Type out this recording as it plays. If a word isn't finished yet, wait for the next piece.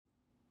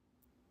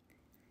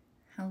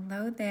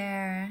Hello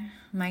there.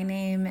 My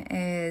name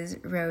is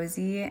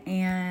Rosie,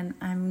 and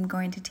I'm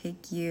going to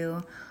take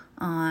you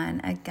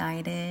on a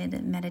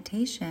guided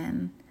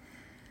meditation.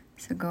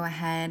 So go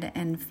ahead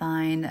and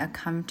find a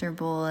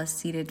comfortable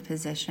seated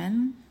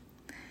position.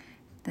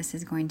 This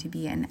is going to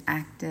be an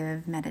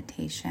active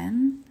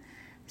meditation.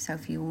 So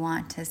if you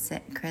want to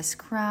sit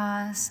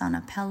crisscross on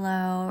a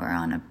pillow or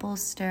on a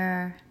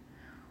bolster,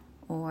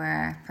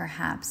 or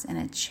perhaps in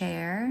a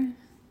chair,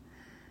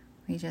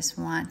 we just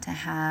want to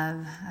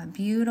have a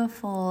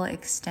beautiful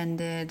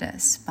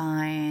extended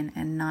spine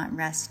and not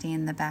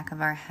resting the back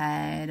of our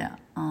head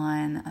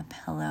on a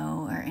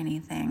pillow or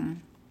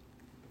anything.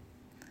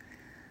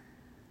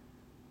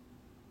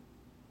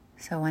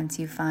 So once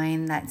you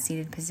find that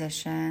seated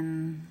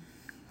position,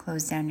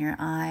 close down your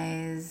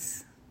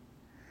eyes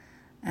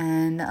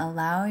and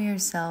allow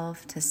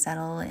yourself to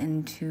settle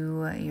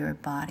into your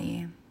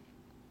body.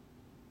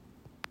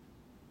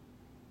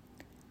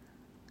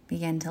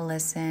 Begin to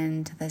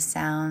listen to the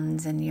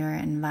sounds in your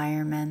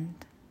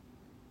environment.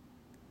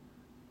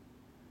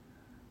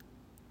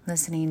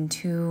 Listening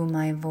to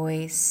my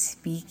voice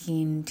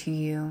speaking to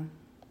you.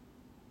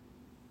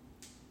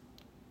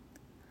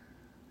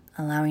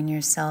 Allowing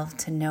yourself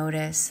to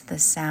notice the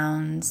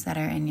sounds that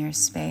are in your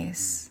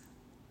space.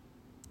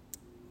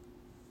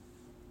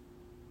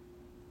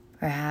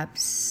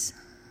 Perhaps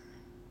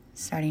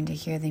starting to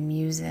hear the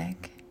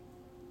music.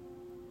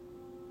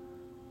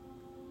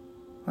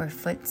 Or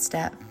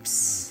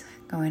footsteps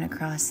going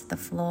across the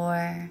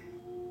floor.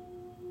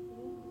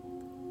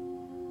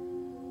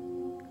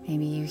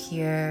 Maybe you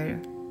hear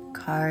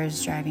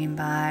cars driving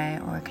by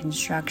or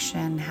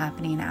construction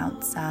happening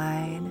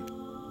outside.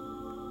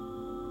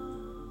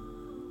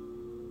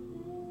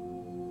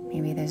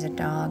 Maybe there's a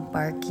dog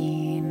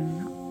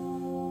barking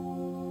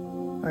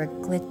or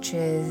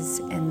glitches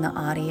in the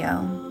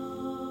audio.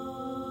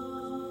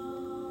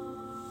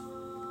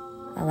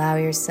 Allow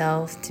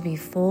yourself to be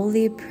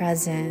fully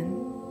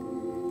present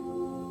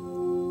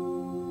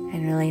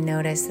and really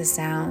notice the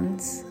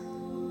sounds.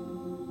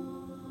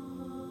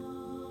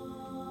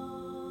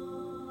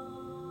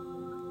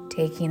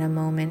 Taking a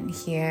moment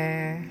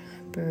here,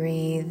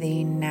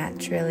 breathing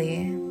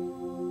naturally,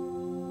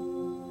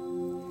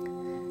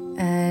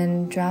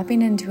 and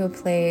dropping into a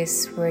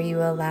place where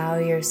you allow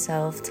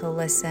yourself to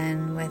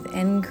listen with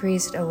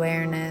increased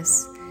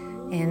awareness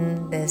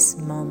in this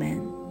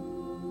moment.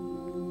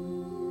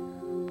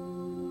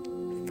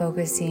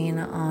 Focusing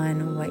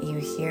on what you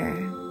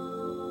hear.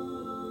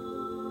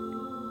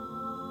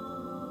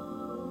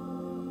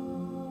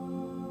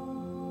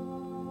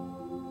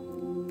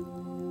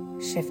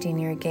 Shifting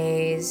your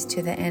gaze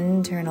to the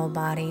internal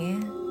body,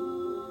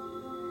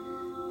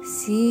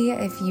 see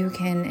if you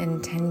can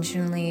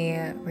intentionally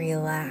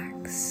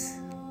relax.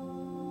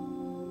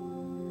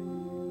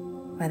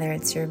 Whether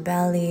it's your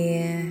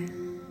belly,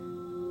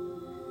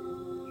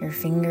 your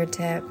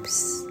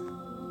fingertips,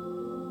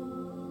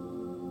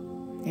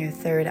 your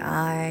third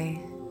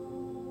eye,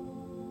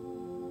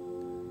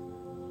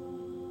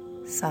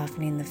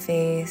 softening the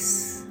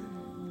face,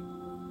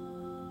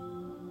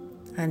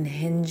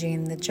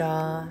 unhinging the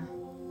jaw,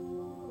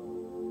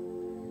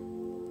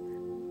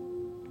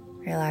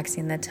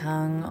 relaxing the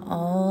tongue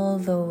all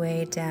the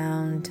way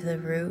down to the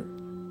root,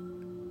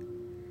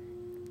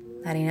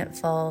 letting it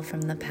fall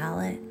from the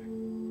palate.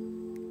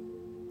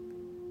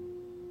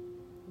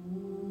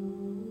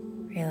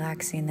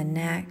 Relaxing the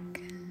neck,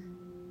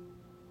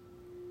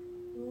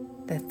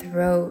 the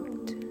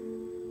throat,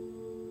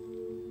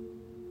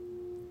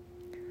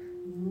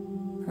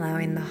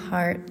 allowing the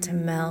heart to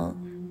melt,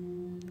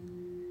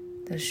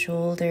 the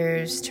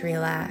shoulders to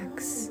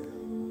relax.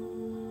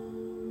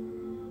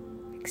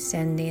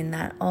 Extending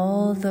that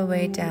all the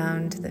way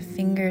down to the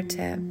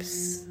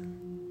fingertips.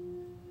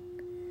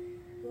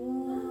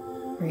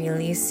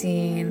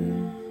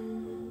 Releasing,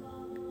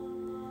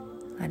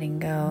 letting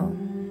go.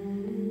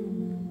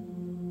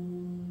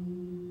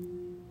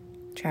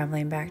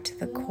 Traveling back to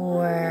the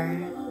core,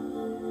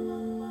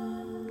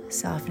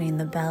 softening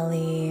the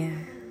belly,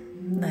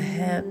 the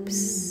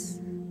hips,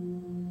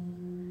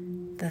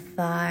 the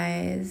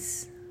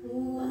thighs,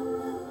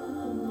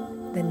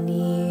 the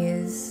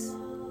knees.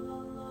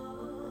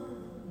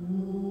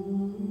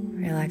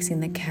 Relaxing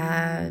the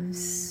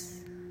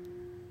calves,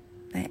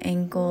 the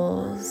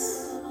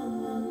ankles,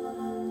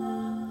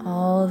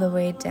 all the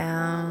way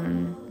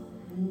down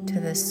to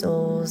the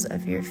soles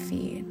of your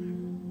feet.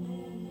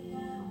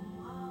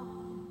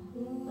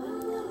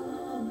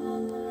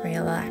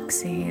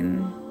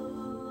 Relaxing.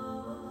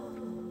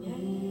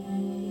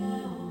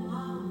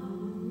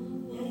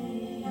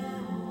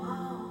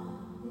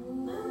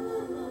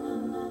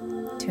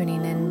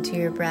 Tuning into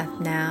your breath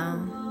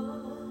now.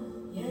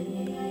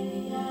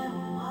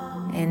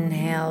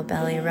 Inhale,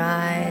 belly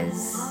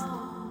rise.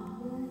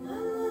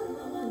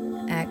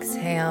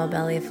 Exhale,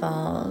 belly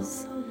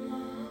falls.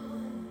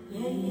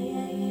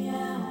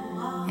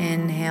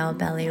 Inhale,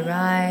 belly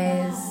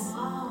rise.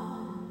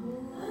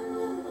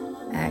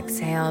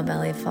 Exhale,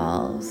 belly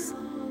falls.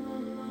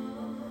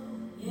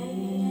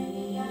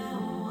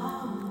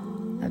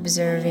 A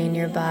observing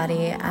your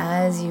body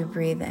as you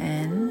breathe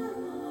in,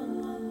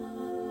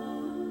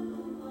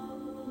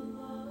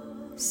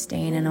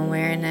 staying in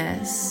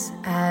awareness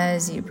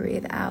as you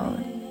breathe out.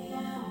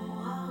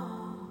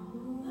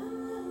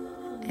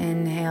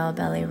 Inhale,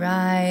 belly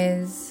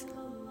rise.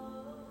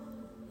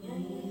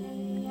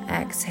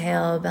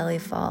 Exhale, belly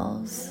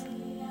falls.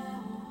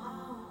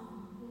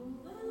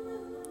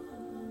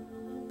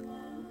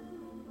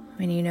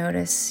 When you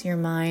notice your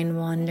mind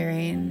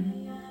wandering,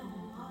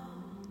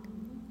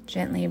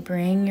 gently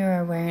bring your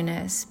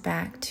awareness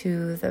back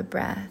to the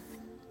breath.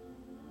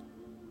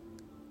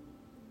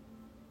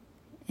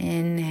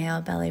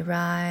 Inhale, belly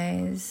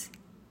rise.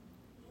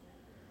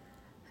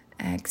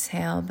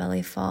 Exhale,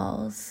 belly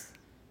falls.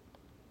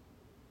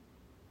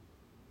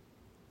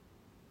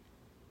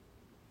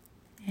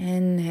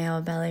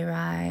 Inhale, belly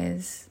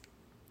rise.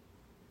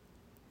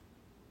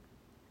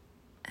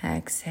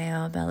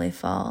 Exhale, belly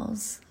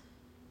falls.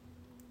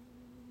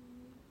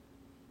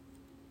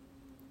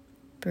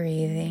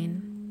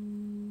 Breathing,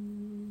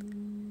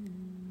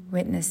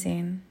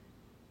 witnessing,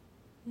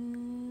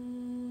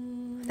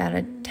 without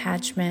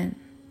attachment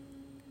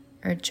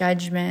or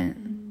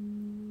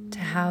judgment to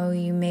how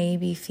you may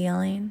be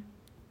feeling,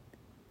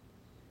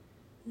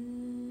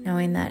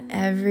 knowing that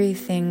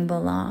everything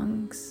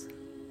belongs.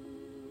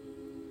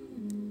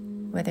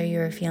 Whether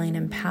you're feeling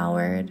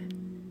empowered,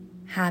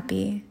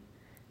 happy,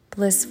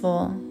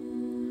 blissful,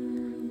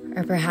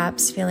 or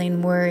perhaps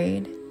feeling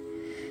worried,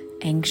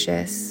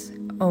 anxious,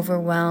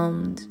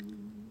 overwhelmed,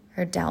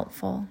 or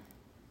doubtful.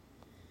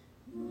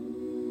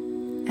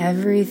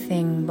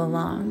 Everything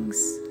belongs.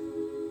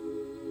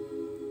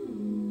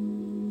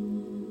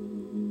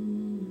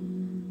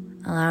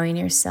 Allowing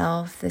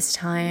yourself this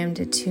time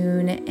to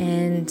tune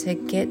in, to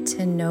get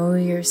to know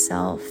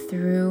yourself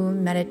through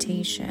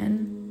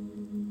meditation.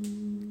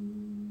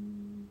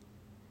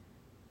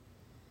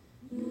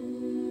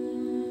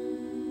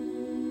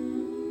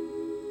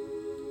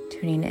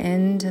 Tuning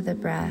into the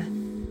breath.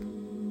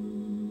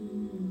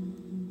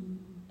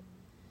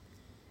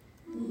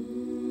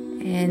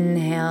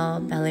 Inhale,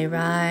 belly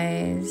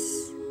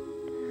rise.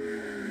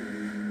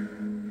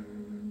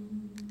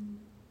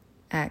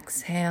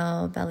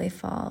 Exhale, belly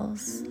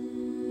falls.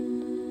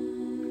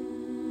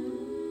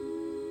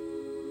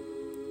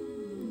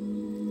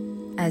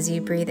 As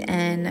you breathe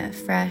in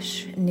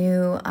fresh,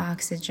 new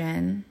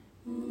oxygen,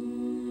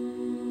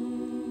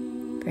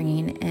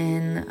 bringing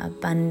in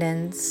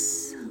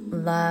abundance,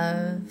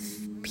 love,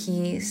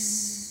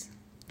 peace,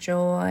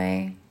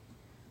 joy,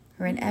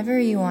 or whatever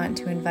you want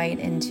to invite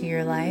into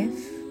your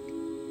life.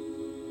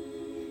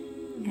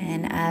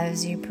 And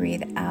as you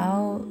breathe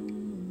out,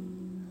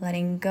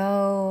 letting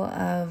go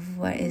of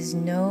what is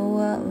no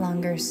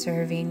longer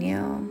serving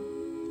you.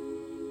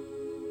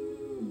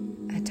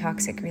 A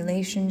toxic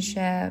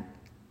relationship,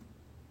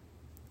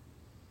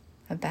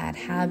 a bad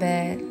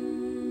habit,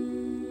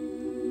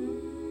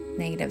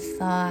 negative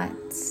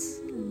thoughts.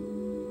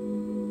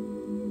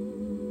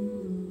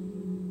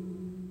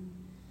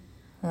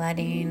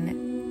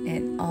 Letting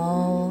it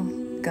all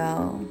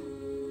go.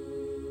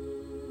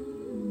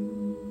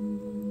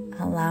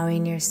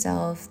 Allowing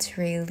yourself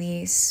to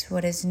release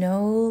what is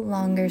no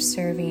longer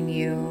serving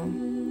you,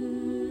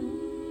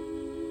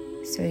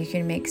 so you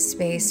can make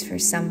space for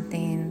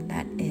something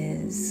that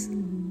is.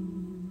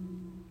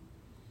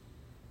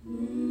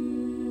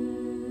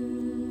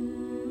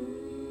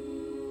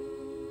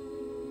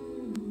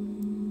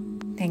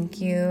 Thank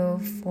you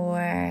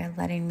for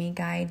letting me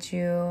guide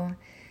you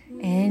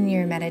in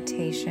your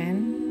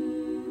meditation.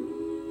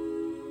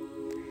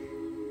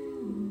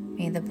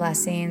 May the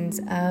blessings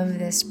of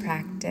this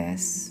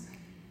practice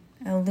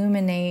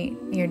illuminate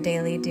your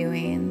daily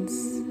doings.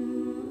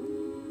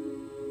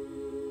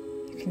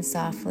 You can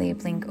softly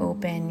blink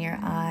open your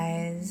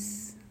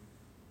eyes.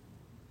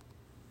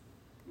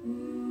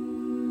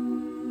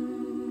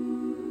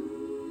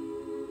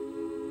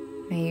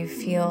 May you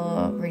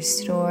feel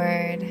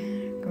restored,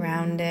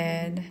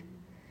 grounded,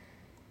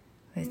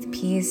 with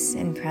peace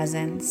and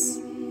presence.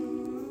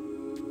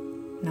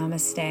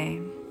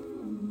 Namaste.